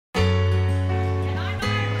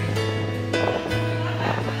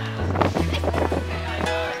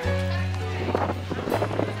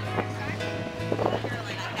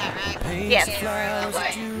Yes.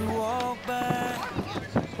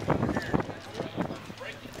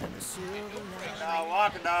 No,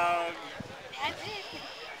 walk a dog.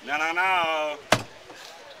 No, no, no.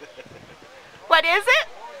 What is it?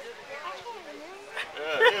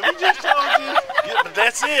 We just told you. Yeah, but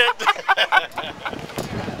that's it.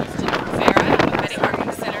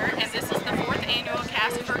 And this is the 4th annual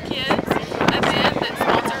Cast for Kids event that's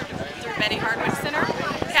sponsored through Betty Hardwick Center.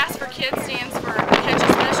 Cast for Kids stands for Catch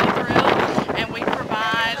a Special Thrill, and we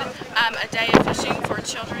provide a day of fishing for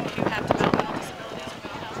children who have developmental disabilities or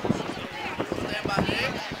mental health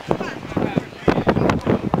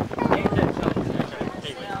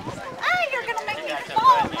issues. Oh, you're going to make me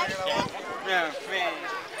fall. No, fish.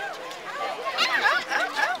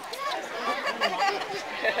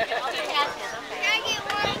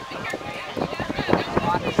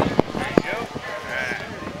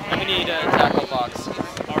 We need a tackle box.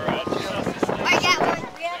 Alright.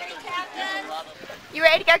 You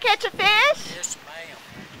ready to go catch a fish? Yes, ma'am.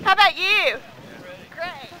 How about you?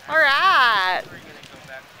 Great. All right.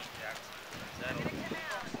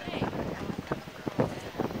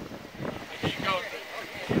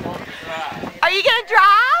 Are you going to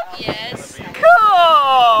drive? Yes.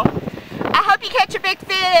 Cool. I hope you catch a big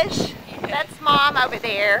fish. That's Mom over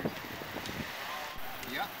there.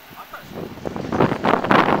 Yeah.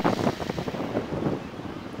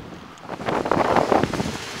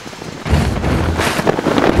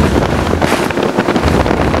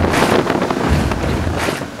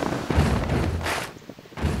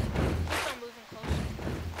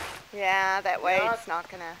 Yeah, that way it's not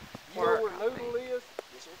going to You know work. where Noodle is?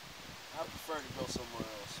 Yes, sir. I prefer to go somewhere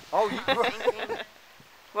else. Oh, you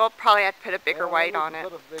We'll probably have to put a bigger weight on it.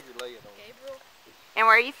 Put a bigger lid on it. Gabriel, And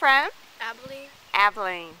where are you from? Abilene.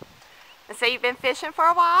 Abilene. And so you've been fishing for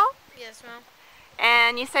a while? Yes, ma'am.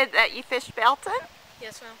 And you said that you fished Belton?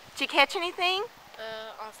 Yes, ma'am. Did you catch anything?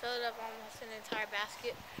 I filled up almost an entire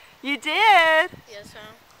basket. You did? Yes,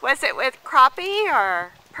 ma'am. Was it with crappie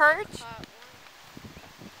or perch?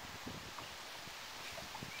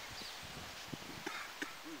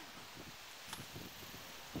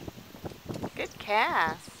 Good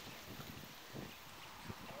cast.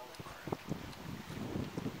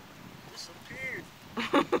 Disappeared.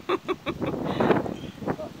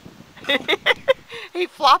 He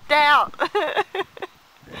flopped out.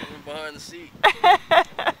 Went behind the seat. Get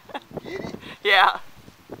it? Yeah.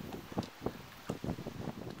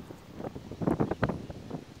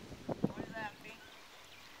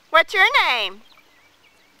 What's your name?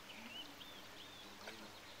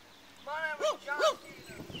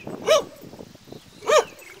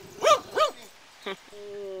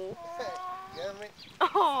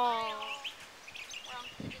 Oh.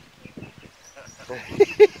 This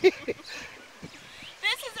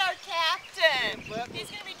is our captain. He's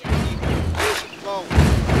going to be doing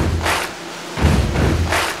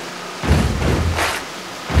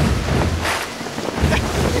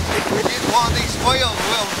We get one of these whales,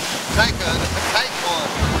 we'll take one.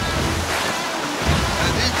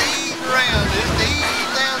 Just ease around, just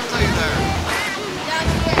ease down through there.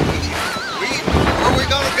 Where we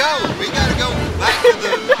gonna go? We gotta go back to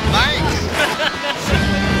the bank.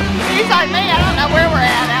 He's like me. I don't know where we're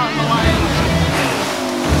at out in the lake.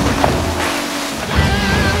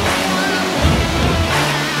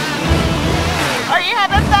 Are you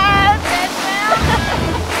having fun, Gabriel?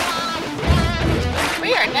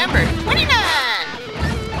 We are number 29.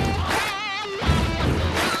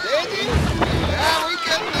 Did you? Yeah, we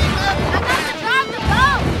couldn't do nothing. I got to drive the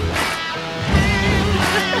boat.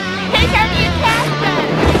 He's our new captain.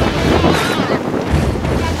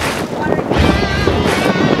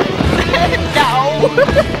 No.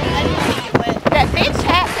 That bitch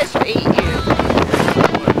catfish will eat you.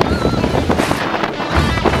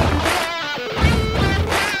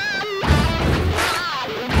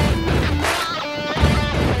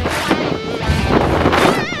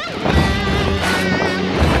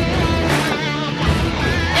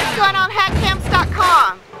 It's going on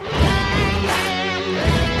hackcamps.com.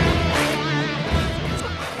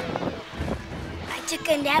 I took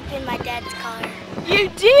a nap in my dad's car. You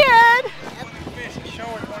did? Fish. Show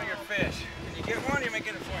us one of your fish. Can you get one? You may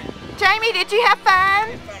get it for you. Jamie, did you have fun?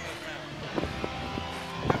 Thumb in his mouth.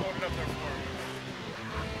 I hold it up there for you.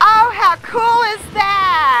 Oh, how cool is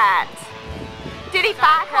that? Did he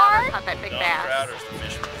fight hard? Not that big bass. Crowder's the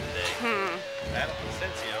fisherman today. Adam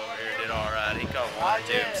Vicencio over here Did all right. He caught one or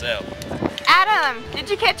two himself. Adam, did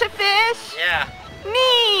you catch a fish? Yeah.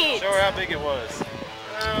 Neat. Show her how big it was.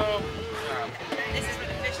 Oh. This is where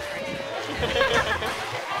the fish is.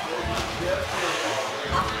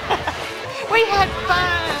 We had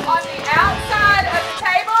fun. On the outside of the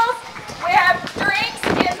tables, we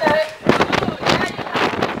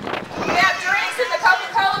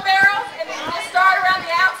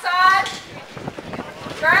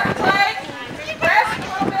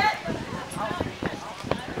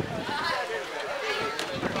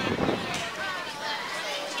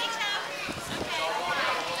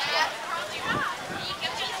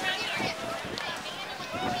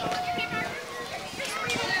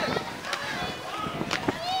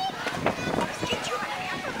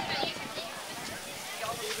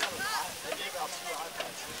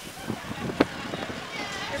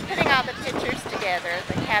together,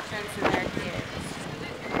 the captains and their kids.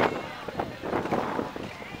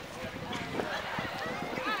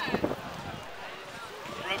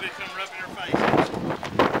 Come rub in her face.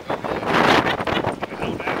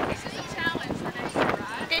 This is a challenge for next year,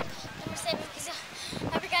 right? Number 7, because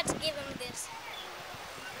I forgot to give him this.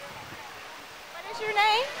 What is your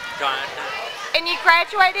name? Jonathan. And you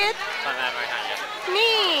graduated? From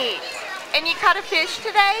Neat. And you caught a fish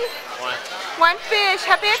today? One. One fish.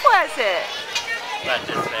 How big was it? But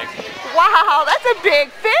this big. Wow, that's a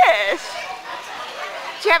big fish.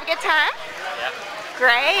 Did you have a good time? Yeah.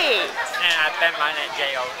 Great. And I spent mine at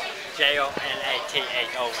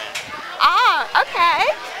J-O-N-A-T-H-O-N. Ah,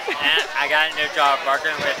 okay. And I got a new job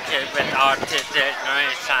working with kids with autistic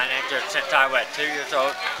learning sign language since I was 2 years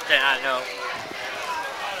old. Then I know.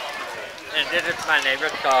 And this is my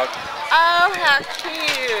neighbor's dog. Oh, how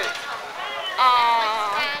cute.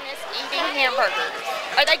 Aww. And it's eating hamburgers.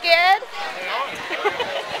 Are they good?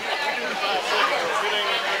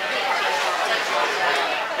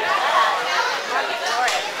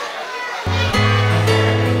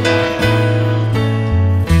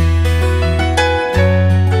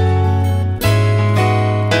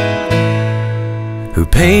 Who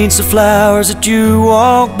paints the flowers that you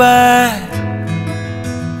walk by,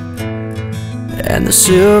 and the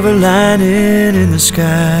silver lining in the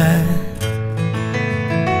sky,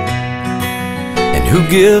 and who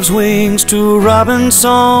gives wings to a robin's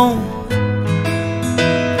song,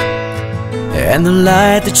 and the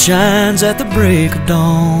light that shines at the break of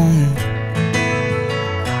dawn.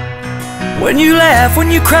 When you laugh, when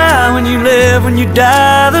you cry, when you live, when you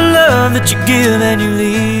die, the love that you give and you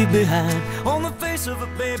leave behind on the face of a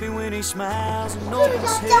baby when he smiles and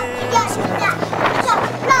opens his eyes.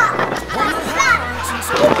 When the hearts and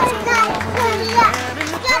souls of a woman and in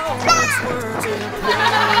the poet's words and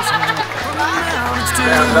praise, from the mountains to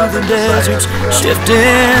the deserts,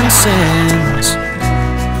 shifting sands.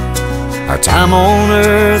 Our time on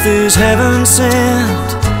earth is heaven sent.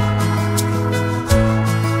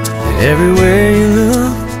 Everywhere you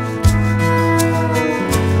look,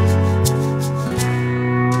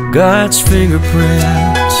 God's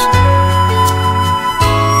fingerprints.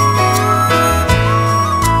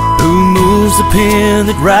 Who moves the pen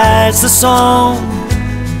that writes the song?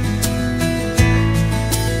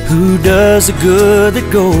 Who does the good that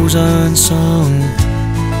goes unsung?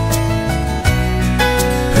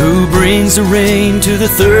 Who brings the rain to the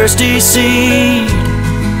thirsty seed?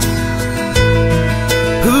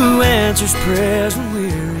 Who answers prayers when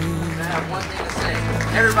weary? I have one thing to say.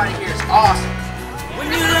 Everybody here is awesome.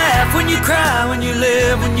 When you laugh, when you cry, when you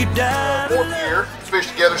live, when you die. 4th year, fish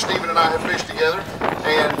together. Stephen and I have fished together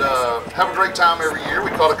and have a great time every year.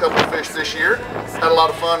 We caught a couple of fish this year. Had a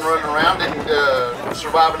lot of fun running around,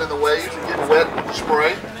 surviving in the waves and getting wet with the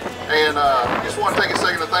spray. And just want to take a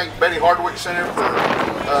second to thank Betty Hardwick Center for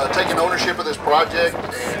taking ownership of this project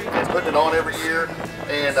and putting it on every year.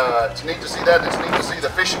 And it's neat to see that. It's neat to see the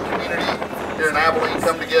fishing community here in Abilene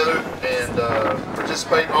come together and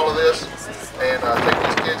participate in all of this and take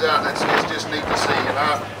these kids out. And it's just neat to see. And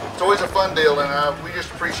it's always a fun deal. And we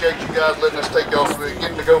just appreciate you guys letting us take y'all,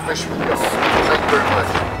 getting to go fishing with y'all. Thank you very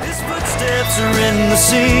much. His footsteps are in the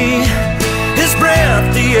sea. His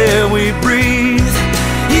breath, the air we breathe.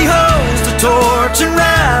 He holds the torch and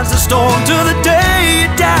rides the storm to the day you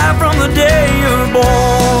die, from the day you're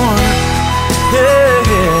born. Yeah,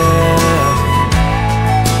 yeah.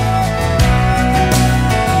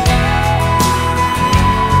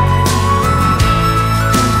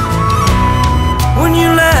 When you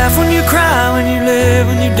laugh, when you cry, when you live,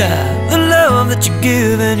 when you die, the love that you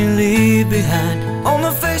give and you leave behind on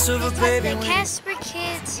the face of a baby. The Casper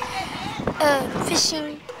Kids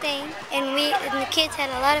fishing thing, and the kids had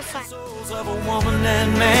a lot of fun. Souls of a woman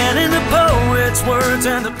and man in the poet's words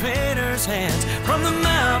and the painter's hands, from the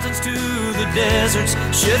mountains to the deserts,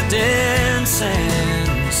 shifting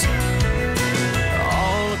sands,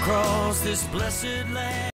 all across this blessed land.